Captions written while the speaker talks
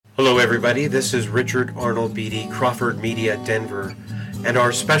everybody. This is Richard Arnold Beatty, Crawford Media, Denver, and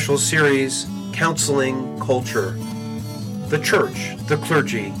our special series, Counseling Culture. The church, the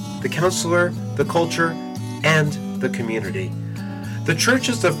clergy, the counselor, the culture, and the community. The church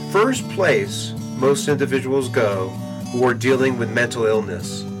is the first place most individuals go who are dealing with mental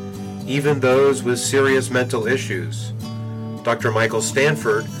illness, even those with serious mental issues. Dr. Michael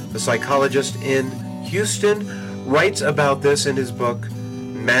Stanford, a psychologist in Houston, writes about this in his book,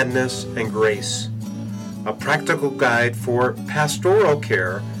 Madness and Grace, a practical guide for pastoral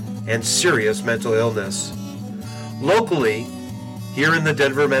care and serious mental illness. Locally, here in the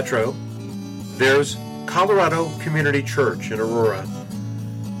Denver metro, there's Colorado Community Church in Aurora.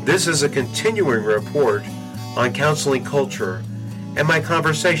 This is a continuing report on counseling culture and my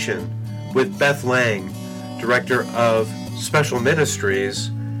conversation with Beth Lang, Director of Special Ministries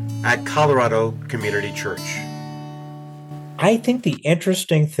at Colorado Community Church. I think the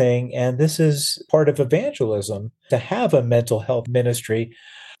interesting thing, and this is part of evangelism, to have a mental health ministry.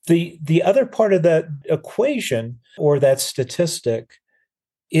 The other part of that equation or that statistic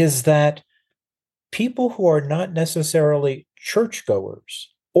is that people who are not necessarily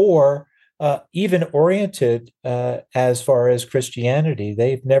churchgoers or even oriented as far as Christianity,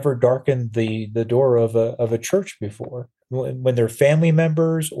 they've never darkened the door of a church before. When they're family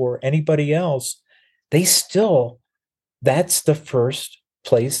members or anybody else, they still, that's the first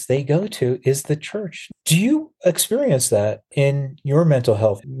place they go to is the church. Do you experience that in your mental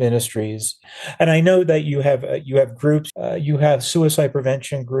health ministries? And I know that you have groups, you have suicide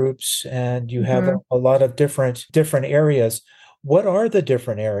prevention groups, and you have a lot of different areas. What are the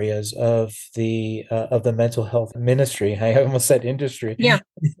different areas of the mental health ministry? I almost said industry. Yeah,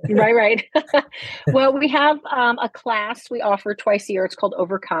 right. Well, we have a class we offer twice a year. It's called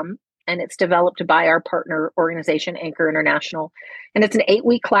Overcome. And it's developed by our partner organization, Anchor International. And it's an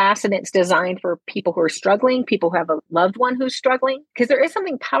 8-week class, and it's designed for people who are struggling, people who have a loved one who's struggling. Because there is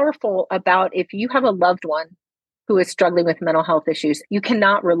something powerful about if you have a loved one who is struggling with mental health issues, you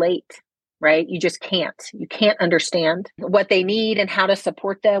cannot relate, right? You just can't. You can't understand what they need and how to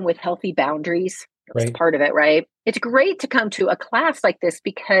support them with healthy boundaries. That's part of it, right? It's great to come to a class like this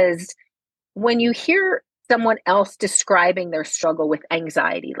because when you hear someone else describing their struggle with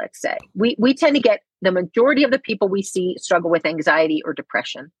anxiety, let's say. We tend to get the majority of the people we see struggle with anxiety or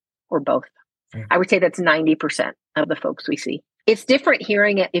depression or both. I would say that's 90% of the folks we see. It's different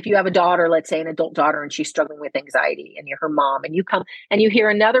hearing it if you have a daughter, let's say an adult daughter, and she's struggling with anxiety and you're her mom and you come and you hear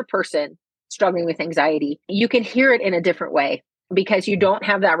another person struggling with anxiety. You can hear it in a different way because you don't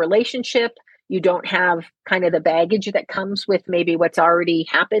have that relationship. You don't have kind of the baggage that comes with maybe what's already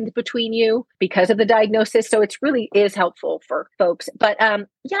happened between you because of the diagnosis. So it really is helpful for folks. But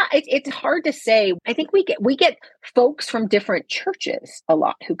it's hard to say. I think we get folks from different churches a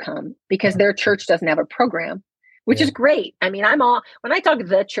lot who come because their church doesn't have a program, which is great. I mean, when I talk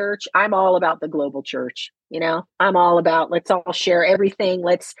the church, I'm all about the global church. You know, I'm all about let's all share everything.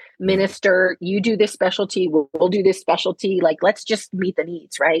 Let's minister. You do this specialty. We'll do this specialty. Like, let's just meet the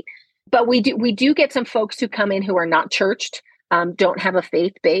needs, right? But we do get some folks who come in who are not churched, don't have a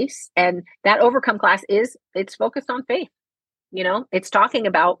faith base. And that Overcome class it's focused on faith. You know, it's talking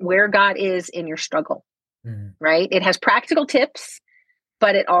about where God is in your struggle, right? It has practical tips,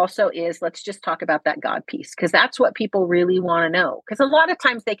 but it also is, let's just talk about that God piece, because that's what people really want to know. Because a lot of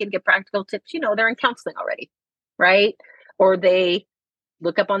times they can get practical tips, they're in counseling already, right? Or they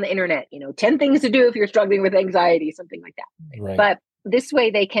look up on the internet, 10 things to do if you're struggling with anxiety, something like that. Right. But this way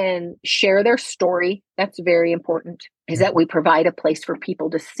they can share their story. That's very important, is that we provide a place for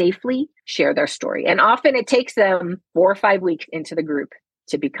people to safely share their story. And often it takes them 4 or 5 weeks into the group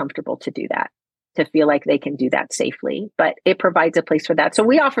to be comfortable to do that, to feel like they can do that safely. But it provides a place for that. So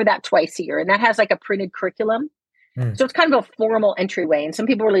we offer that twice a year, and that has like a printed curriculum. So it's kind of a formal entryway. And some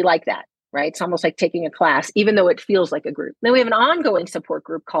people really like that, right? It's almost like taking a class, even though it feels like a group. Then we have an ongoing support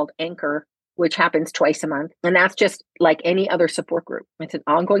group called Anchor, which happens twice a month. And that's just like any other support group. It's an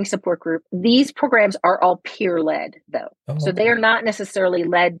ongoing support group. These programs are all peer-led, though. So they are not necessarily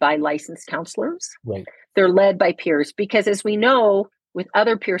led by licensed counselors. Right. They're led by peers because, as we know, with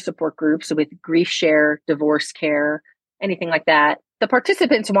other peer support groups, with grief share, divorce care, anything like that, the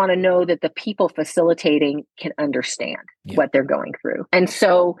participants want to know that the people facilitating can understand what they're going through. And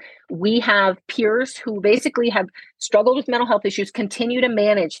so we have peers who basically have struggled with mental health issues, continue to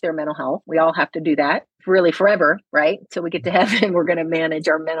manage their mental health. We all have to do that really forever, right? Till we get to heaven, we're going to manage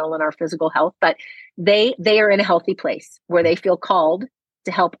our mental and our physical health. But they are in a healthy place where they feel called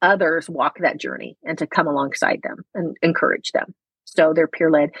to help others walk that journey and to come alongside them and encourage them. So they're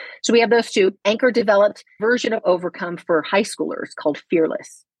peer-led. So we have those two. Anchor developed a version of Overcome for high schoolers called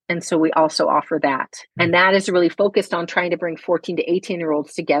Fearless. And so we also offer that. And that is really focused on trying to bring 14 to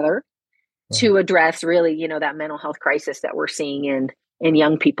 18-year-olds together to address really, that mental health crisis that we're seeing in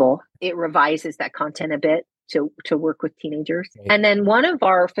young people. It revises that content a bit to work with teenagers. Right. And then one of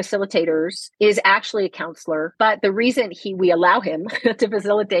our facilitators is actually a counselor, but the reason we allow him to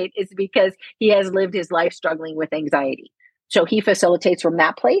facilitate is because he has lived his life struggling with anxiety. So he facilitates from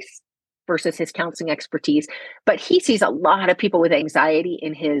that place versus his counseling expertise. But he sees a lot of people with anxiety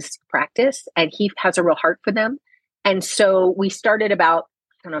in his practice, and he has a real heart for them. And so we started about,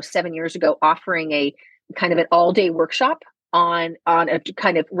 7 years ago, offering a kind of an all-day workshop on a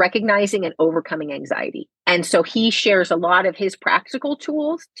kind of recognizing and overcoming anxiety. And so he shares a lot of his practical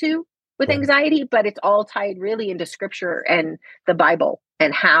tools too with anxiety, but it's all tied really into scripture and the Bible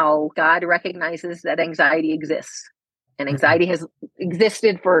and how God recognizes that anxiety exists. And anxiety has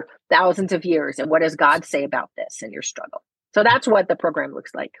existed for thousands of years. And what does God say about this and your struggle? So that's what the program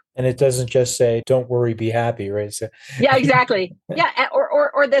looks like. And it doesn't just say, don't worry, be happy, right? So, yeah, exactly. Yeah.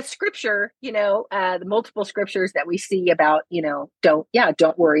 Or the scripture, the multiple scriptures that we see about,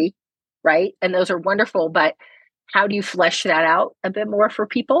 don't worry. Right. And those are wonderful. But how do you flesh that out a bit more for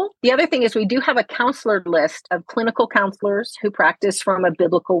people? The other thing is we do have a counselor list of clinical counselors who practice from a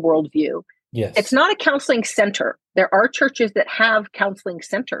biblical worldview. yes. It's not a counseling center. There are churches that have counseling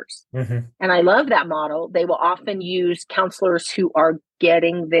centers. And I love that model. They will often use counselors who are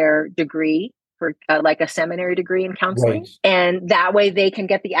getting their degree for like a seminary degree in counseling. Right. And that way they can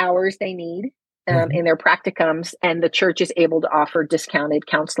get the hours they need in their practicums, and the church is able to offer discounted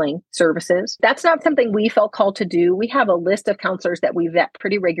counseling services. That's not something we felt called to do. We have a list of counselors that we vet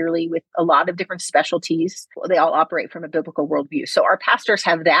pretty regularly with a lot of different specialties. They all operate from a biblical worldview. So our pastors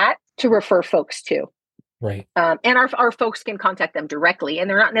have that to refer folks to. Right. And our folks can contact them directly,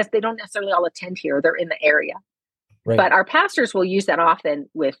 and they don't necessarily all attend here. They're in the area. Right. But our pastors will use that often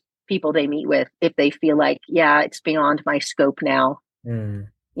with people they meet with if they feel like, it's beyond my scope now.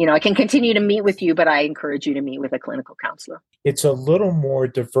 I can continue to meet with you, but I encourage you to meet with a clinical counselor. It's a little more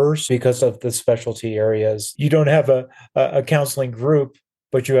diverse because of the specialty areas. You don't have a counseling group,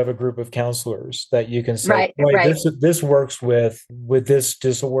 but you have a group of counselors that you can say, right. This works with this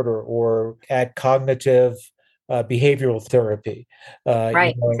disorder, or at cognitive behavioral therapy.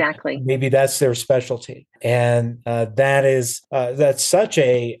 Exactly. Maybe that's their specialty. And that's such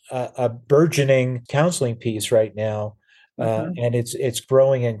a burgeoning counseling piece right now. And it's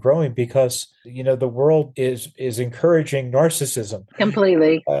growing and growing because the world is encouraging narcissism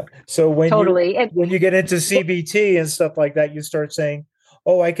completely. So when you get into CBT and stuff like that, you start saying,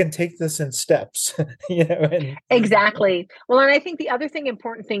 "Oh, I can take this in steps." Exactly. Well, and I think the other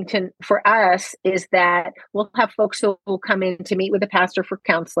important thing for us is that we'll have folks who will come in to meet with the pastor for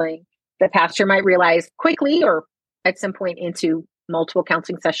counseling. The pastor might realize quickly, or at some point into multiple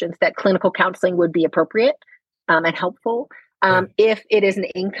counseling sessions, that clinical counseling would be appropriate and helpful. If it is an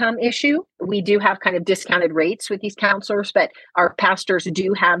income issue, we do have kind of discounted rates with these counselors, but our pastors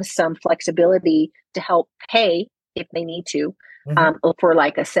do have some flexibility to help pay if they need to for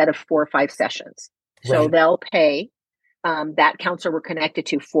like a set of 4 or 5 sessions. So they'll pay that counselor we're connected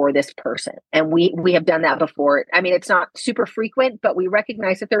to for this person. And we have done that before. I mean, it's not super frequent, but we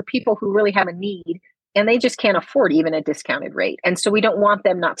recognize that there are people who really have a need and they just can't afford even a discounted rate. And so we don't want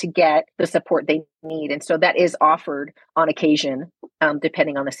them not to get the support they need. And so that is offered on occasion,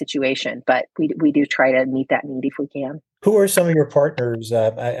 depending on the situation. But we do try to meet that need if we can. Who are some of your partners?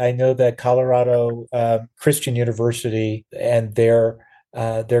 I know that Colorado Christian University and their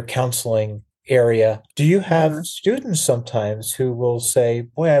counseling area. Do you have students sometimes who will say,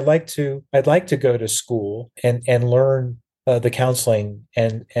 "Boy, I'd like to go to school and learn the counseling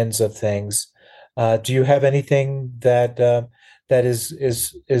ends of things"? Do you have anything that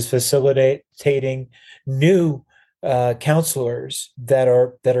is facilitating new counselors that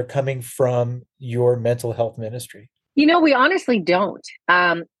are coming from your mental health ministry? We honestly don't.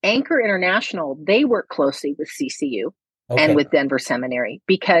 Anchor International, they work closely with CCU and with Denver Seminary,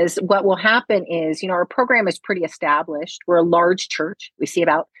 because what will happen is, our program is pretty established. We're a large church. We see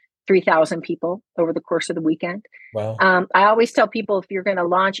about 3,000 people over the course of the weekend. Wow. I always tell people, if you're going to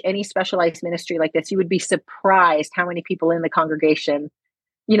launch any specialized ministry like this, you would be surprised how many people in the congregation,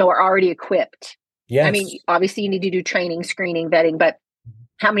 are already equipped. Yes. I mean, obviously you need to do training, screening, vetting, but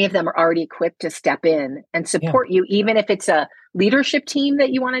how many of them are already equipped to step in and support you, even if it's a leadership team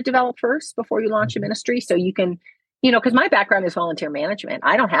that you want to develop first before you launch a ministry? So you can, because my background is volunteer management.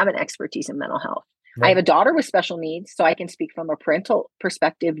 I don't have an expertise in mental health. I have a daughter with special needs, so I can speak from a parental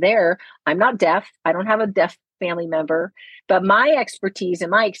perspective there. I'm not deaf. I don't have a deaf family member, but my expertise and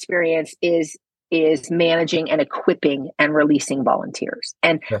my experience is is managing and equipping and releasing volunteers.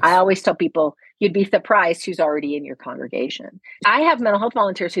 And Yes. I always tell people, you'd be surprised who's already in your congregation. I have mental health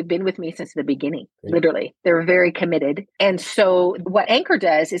volunteers who've been with me since the beginning, literally. They're very committed. And so what Anchor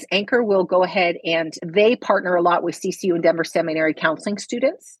does is Anchor will go ahead and they partner a lot with CCU and Denver Seminary counseling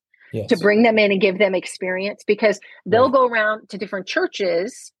students to bring them in and give them experience, because they'll go around to different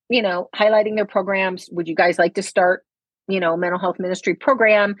churches, highlighting their programs. Would you guys like to start, mental health ministry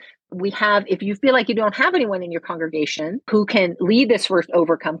program? We have, if you feel like you don't have anyone in your congregation who can lead this first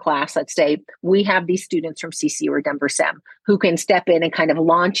Overcome class, let's say we have these students from CCU or Denver Sem who can step in and kind of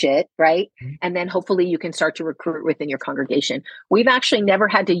launch it, right? Mm-hmm. And then hopefully you can start to recruit within your congregation. We've actually never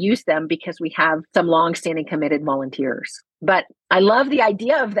had to use them because we have some longstanding committed volunteers. But I love the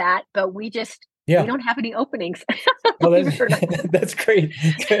idea of that, but we don't have any openings. Well, that's great.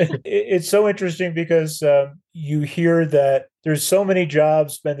 It's so interesting because you hear that there's so many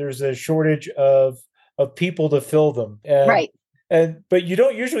jobs and there's a shortage of people to fill them. Right. But you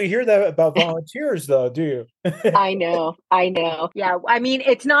don't usually hear that about volunteers, though, do you? I know. Yeah. I mean,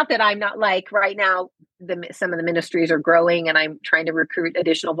 it's not that I'm not like right now, some of the ministries are growing and I'm trying to recruit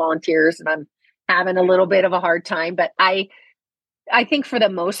additional volunteers and I'm having a little bit of a hard time. But I think for the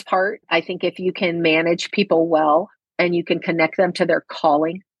most part, I think if you can manage people well and you can connect them to their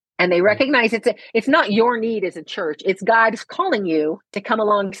calling and they recognize it's not your need as a church, it's God's calling you to come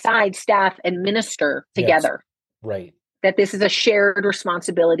alongside staff and minister together. Yes. Right. That this is a shared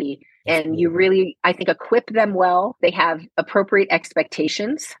responsibility. And you really, I think, equip them well. They have appropriate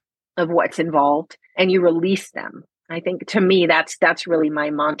expectations of what's involved and you release them. I think to me, that's really my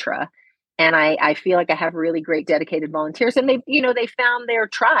mantra. And I feel like I have really great dedicated volunteers and they found their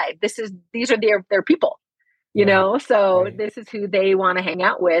tribe. These are their people, so this is who they want to hang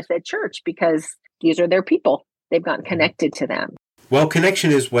out with at church because these are their people. They've gotten connected to them. Well,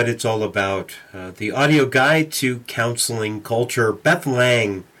 connection is what it's all about. The audio guide to counseling culture. Beth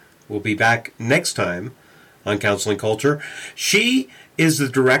Lang will be back next time on Counseling Culture. She is the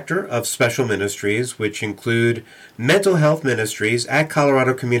director of special ministries, which include mental health ministries at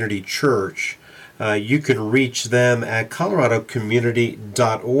Colorado Community Church. You can reach them at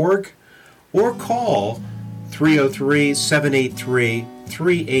coloradocommunity.org or call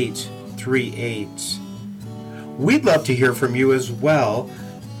 303-783-3838. We'd love to hear from you as well,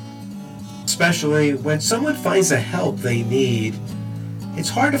 especially when someone finds the help they need. It's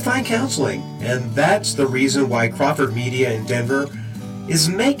hard to find counseling, and that's the reason why Crawford Media in Denver is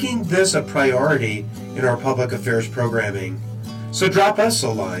making this a priority in our public affairs programming. So drop us a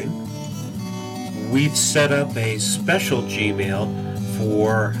line. We've set up a special Gmail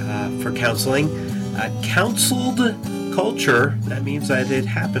for counseling. Counseled culture, that means that it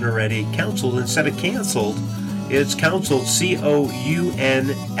happened already. Counseled instead of canceled. It's counseled, COUNSLED,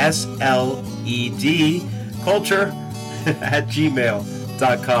 culture at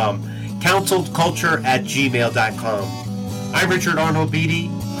gmail.com. counseledculture@gmail.com. I'm Richard Arnold Beatty,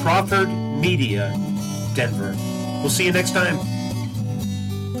 Crawford Media, Denver. We'll see you next time.